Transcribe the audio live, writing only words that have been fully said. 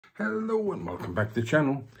Hello and welcome back to the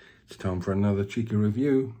channel. It's time for another cheeky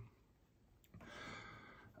review.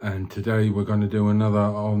 And today we're going to do another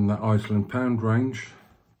on the Iceland pound range.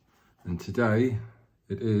 And today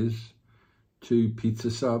it is 2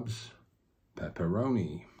 pizza subs,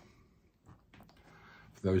 pepperoni.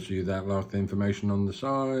 For those of you that like the information on the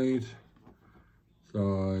side,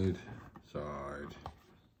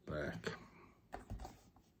 back.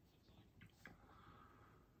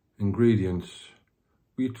 Ingredients: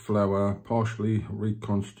 wheat flour, partially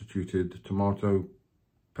reconstituted tomato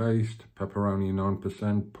paste, pepperoni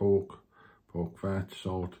 9%, pork fat,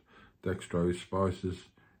 salt, dextrose, spices,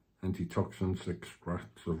 antitoxins,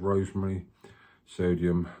 extracts of rosemary,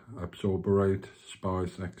 sodium absorbate,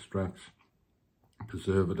 spice extracts,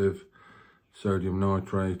 preservative, sodium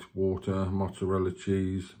nitrate, water, mozzarella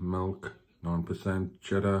cheese, milk 9%,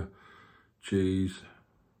 cheddar cheese,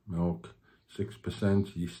 milk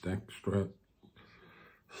 6%, yeast extract,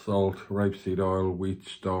 salt, rapeseed oil, wheat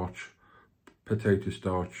starch, potato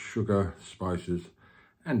starch, sugar, spices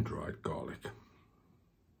and dried garlic.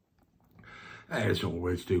 As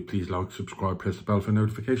always, do please like, subscribe, press the bell for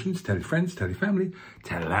notifications, tell your friends, tell your family,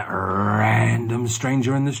 tell that random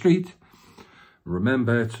stranger in the street.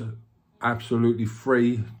 Remember, it's absolutely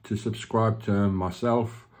free to subscribe to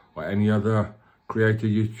myself or any other creator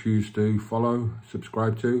you choose to follow,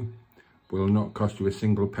 subscribe to. Will not cost you a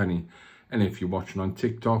single penny. And if you're watching on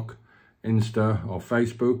TikTok, Insta or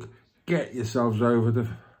Facebook, get yourselves over to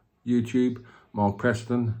YouTube, Mark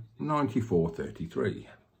Preston 9433.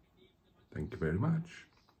 Thank you very much.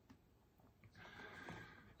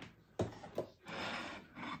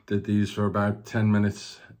 Did these for about 10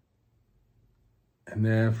 minutes in the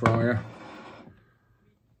air fryer,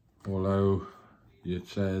 although it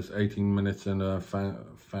says 18 minutes in a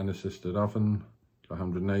fan assisted oven to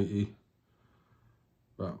 180,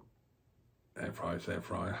 but air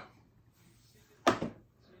fryer.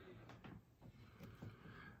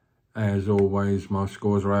 As always, my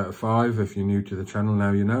scores are out of 5. If you're new to the channel,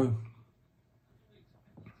 now you know.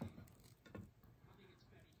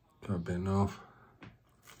 Cut a bit off.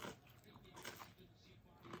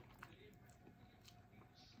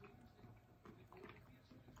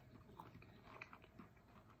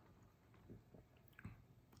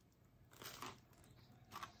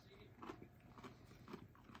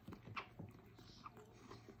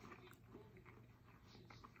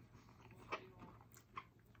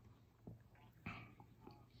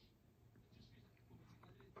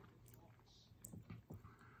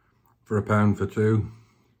 For a pound for 2,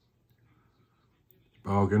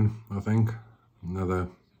 bargain, I think. Another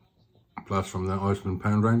plus from the Iceland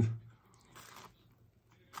pound range.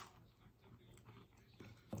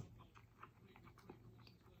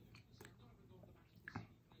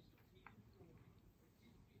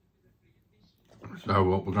 So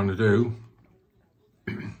what we're going to do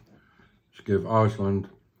is give Iceland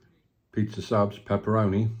pizza subs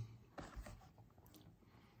pepperoni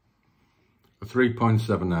a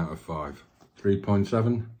 3.7 out of 5.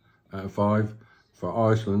 3.7 out of 5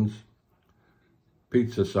 for Iceland's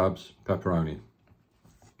pizza subs pepperoni.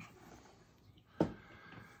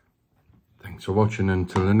 Thanks for watching.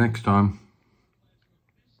 Until the next time.